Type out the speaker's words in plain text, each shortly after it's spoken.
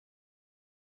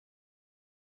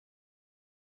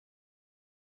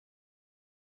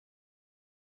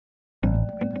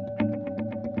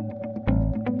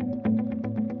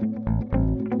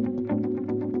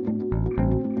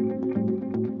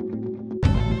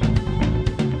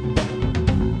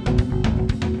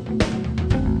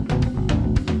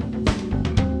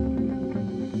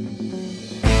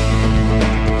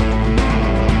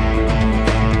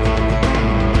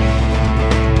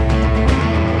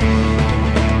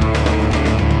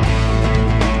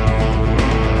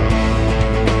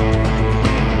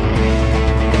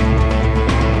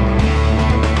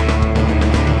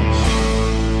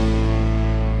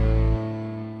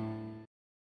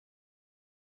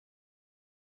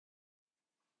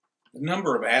The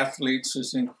number of athletes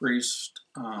has increased,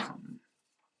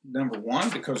 number one,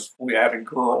 because we added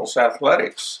girls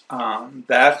athletics.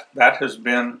 That has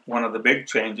been one of the big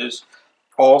changes.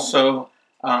 Also,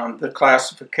 the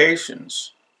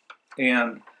classifications.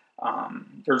 And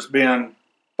there's been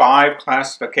 5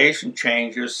 classification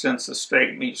changes since the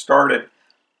state meet started.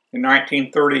 In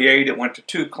 1938, it went to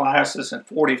 2 classes. In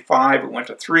 45, it went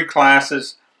to 3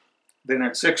 classes. Then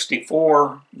in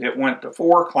 64, it went to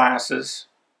 4 classes.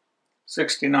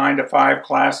 69 to 5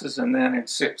 classes, and then in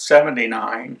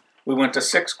 79 we went to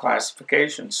 6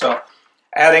 classifications. So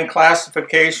adding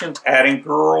classifications, adding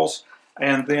girls,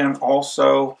 and then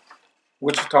also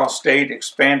Wichita State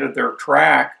expanded their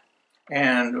track,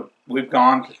 and we've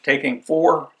gone to taking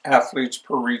 4 athletes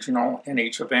per regional in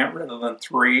each event rather than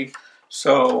 3.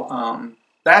 So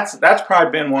that's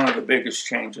probably been one of the biggest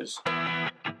changes.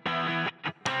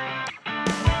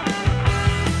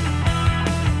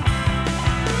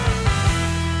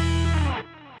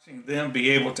 Them be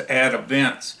able to add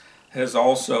events has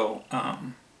also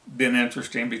been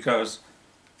interesting, because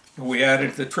we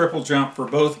added the triple jump for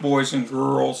both boys and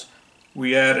girls,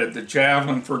 we added the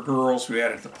javelin for girls, we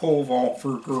added the pole vault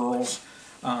for girls,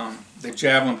 the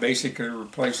javelin basically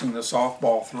replacing the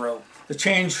softball throw. The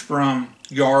change from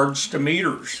yards to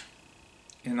meters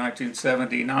in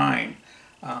 1979.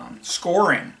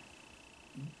 Scoring.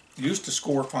 Used to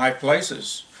score 5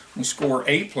 places. We score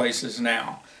 8 places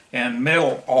now, and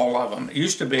medal all of them. It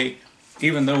used to be,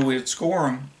 even though we'd score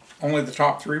them, only the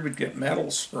top 3 would get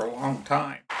medals for a long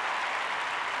time.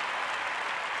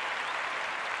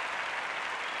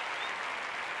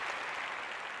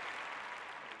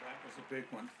 That was a big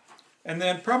one. And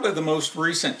then probably the most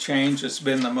recent change that's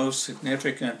been the most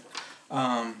significant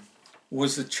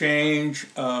was the change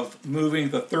of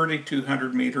moving the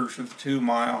 3,200 meters of the 2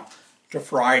 mile to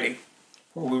Friday,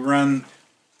 where we run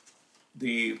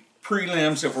the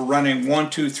prelims. If we're running 1,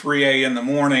 2, 3A in the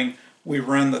morning, we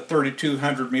run the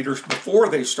 3,200 meters before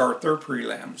they start their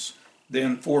prelims.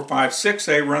 Then 4, 5,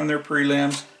 6A run their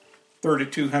prelims.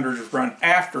 3,200 is run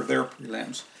after their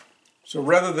prelims. So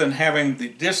rather than having the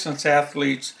distance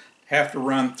athletes have to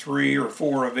run 3 or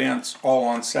 4 events all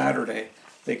on Saturday,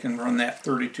 they can run that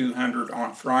 3,200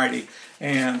 on Friday.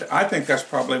 And I think that's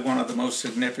probably one of the most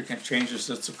significant changes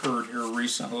that's occurred here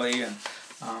recently. And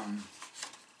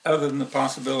other than the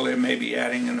possibility of maybe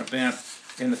adding an event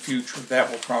in the future, that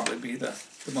will probably be the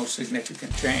most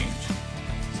significant change.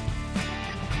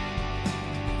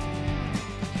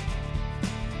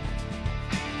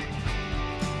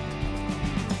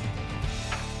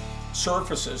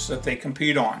 Surfaces that they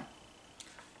compete on.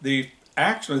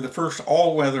 Actually, the first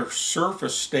all-weather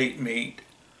surface state meet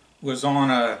was on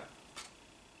a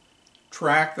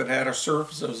track that had a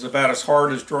surface that was about as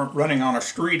hard as running on a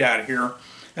street out here,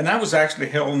 and that was actually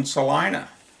held in Salina.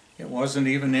 It wasn't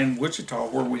even in Wichita,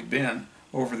 where we've been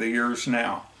over the years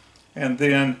now. And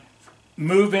then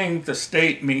moving the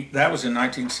state meet, that was in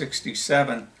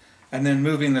 1967, and then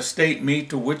moving the state meet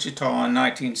to Wichita in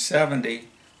 1970.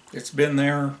 It's been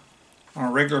there on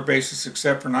a regular basis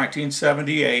except for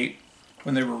 1978,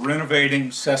 when they were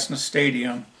renovating Cessna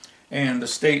Stadium, and the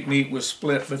state meet was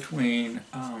split between,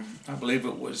 I believe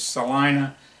it was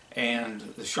Salina and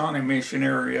the Shawnee Mission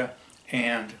area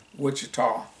and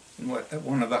Wichita,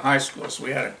 one of the high schools.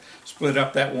 We had it split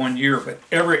up that one year, but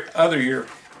every other year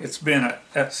it's been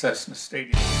at Cessna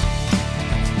Stadium.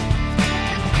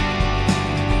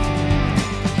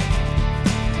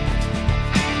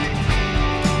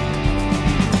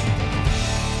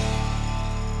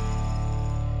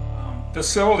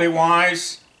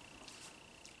 Facility-wise,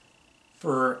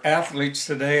 for athletes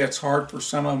today, it's hard for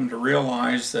some of them to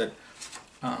realize that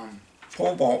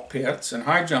pole vault pits and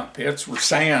high jump pits were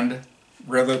sand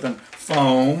rather than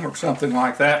foam or something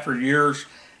like that for years.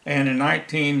 And in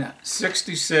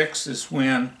 1966 is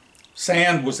when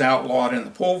sand was outlawed in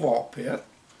the pole vault pit.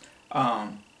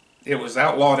 It was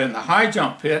outlawed in the high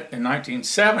jump pit in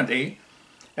 1970,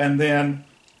 and then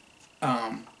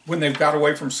when they got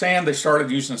away from sand, they started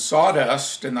using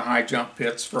sawdust in the high jump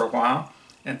pits for a while.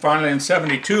 And finally in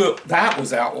 72, that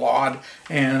was outlawed.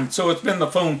 And so it's been the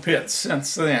foam pits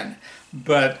since then.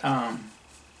 But I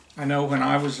know when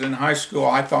I was in high school,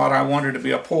 I thought I wanted to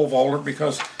be a pole vaulter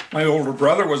because my older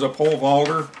brother was a pole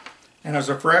vaulter. And as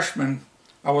a freshman,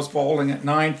 I was vaulting at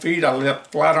 9 feet. I lay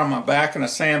flat on my back in a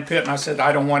sand pit, and I said,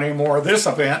 I don't want any more of this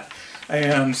event.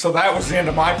 And so that was the end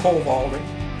of my pole vaulting.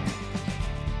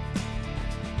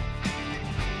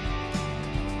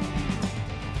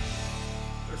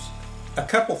 A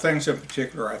couple things in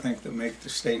particular I think that make the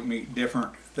state meet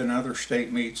different than other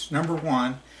state meets. Number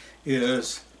one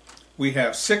is we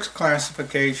have 6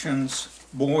 classifications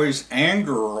boys and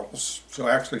girls. So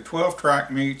actually 12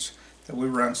 track meets that we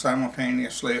run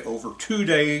simultaneously over a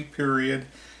 2-day period.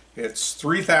 It's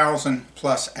 3,000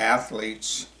 plus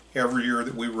athletes every year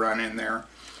that we run in there.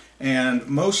 And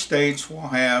most states will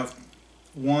have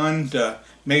 1 to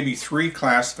maybe 3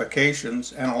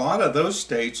 classifications, and a lot of those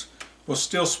states will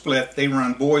still split. They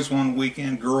run boys one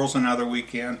weekend, girls another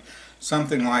weekend,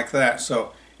 something like that.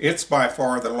 So it's by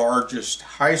far the largest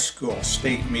high school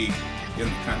state meet in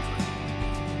the country.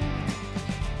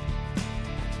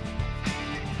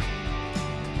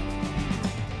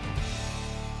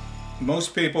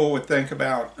 Most people would think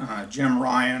about Jim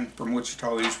Ryan from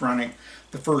Wichita. He's running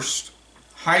the first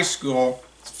high school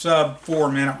sub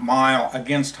 4-minute mile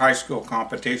against high school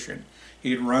competition.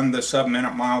 He'd run the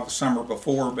sub-minute mile the summer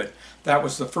before, but that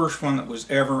was the first one that was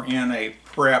ever in a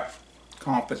prep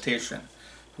competition,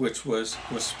 which was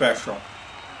special.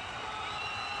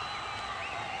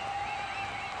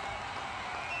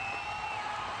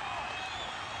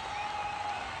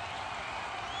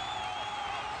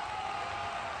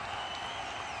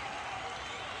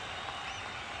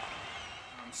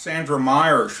 Sandra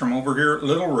Myers from over here at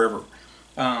Little River,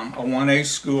 a 1A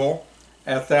school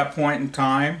at that point in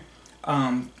time.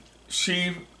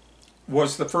 She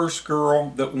was the first girl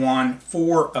that won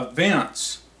 4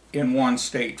 events in one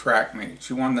state track meet.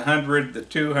 She won the 100, the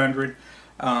 200,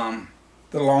 the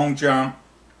long jump,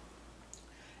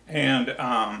 and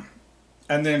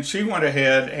then she went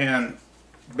ahead and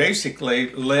basically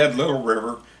led Little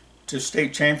River to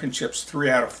state championships 3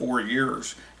 out of 4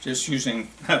 years, just using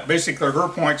basically her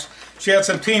points. She had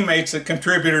some teammates that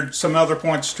contributed some other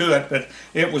points to it, but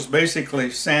it was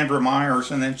basically Sandra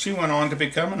Myers, and then she went on to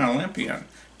become an Olympian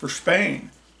for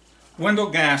Spain.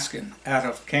 Wendell Gaskin out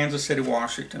of Kansas City,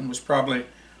 Washington was probably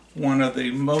one of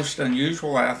the most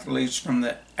unusual athletes from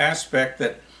the aspect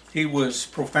that he was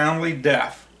profoundly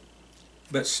deaf,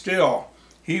 but still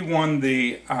he won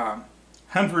the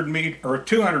 200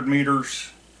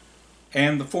 meters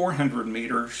and the 400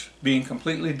 meters, being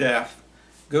completely deaf,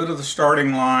 go to the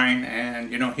starting line,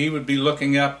 and he would be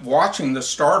looking up, watching the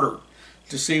starter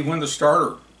to see when the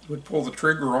starter would pull the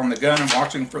trigger on the gun and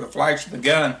watching for the flash of the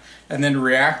gun and then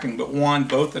reacting, but won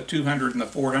both the 200 and the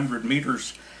 400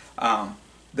 meters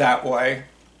that way.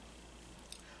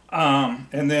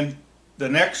 And then the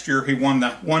next year he won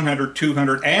the 100,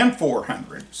 200, and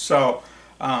 400. So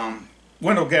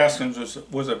Wendell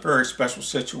Gaskin was a very special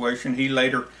situation. He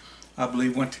later, I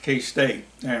believe, went to K-State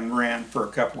and ran for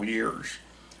a couple of years.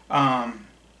 I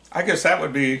guess that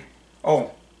would be,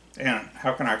 oh, and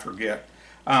how can I forget?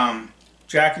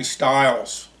 Jackie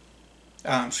Stiles.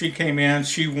 She came in,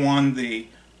 she won the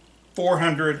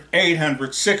 400, 800,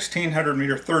 1600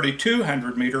 meter,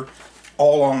 3200 meter,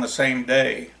 all on the same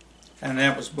day. And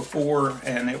that was before,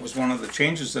 and it was one of the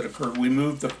changes that occurred. We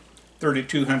moved the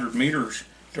 3200 meters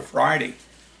to Friday.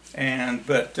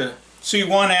 But to see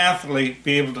one athlete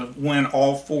be able to win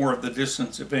all 4 of the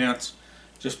distance events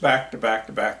just back to back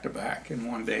to back to back in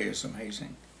one day is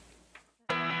amazing.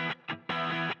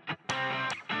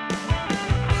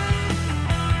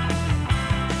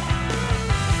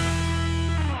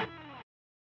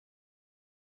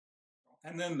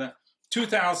 And then the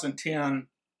 2010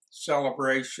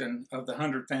 celebration of the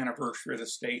 100th anniversary of the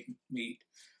state meet.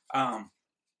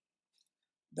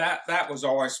 That was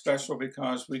always special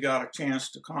because we got a chance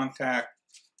to contact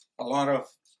a lot of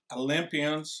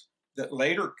Olympians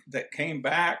that came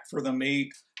back for the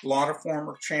meet. A lot of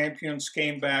former champions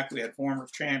came back. We had former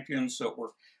champions that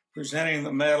were presenting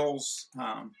the medals.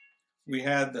 We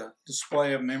had the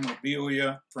display of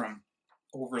memorabilia from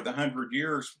over the 100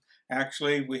 years.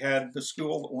 Actually, we had the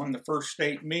school that won the first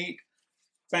state meet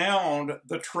found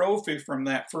the trophy from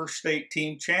that first state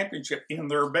team championship in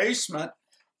their basement,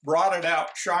 brought it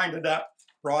out, shined it up,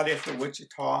 brought it to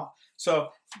Wichita. So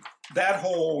that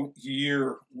whole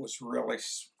year was really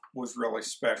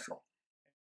special.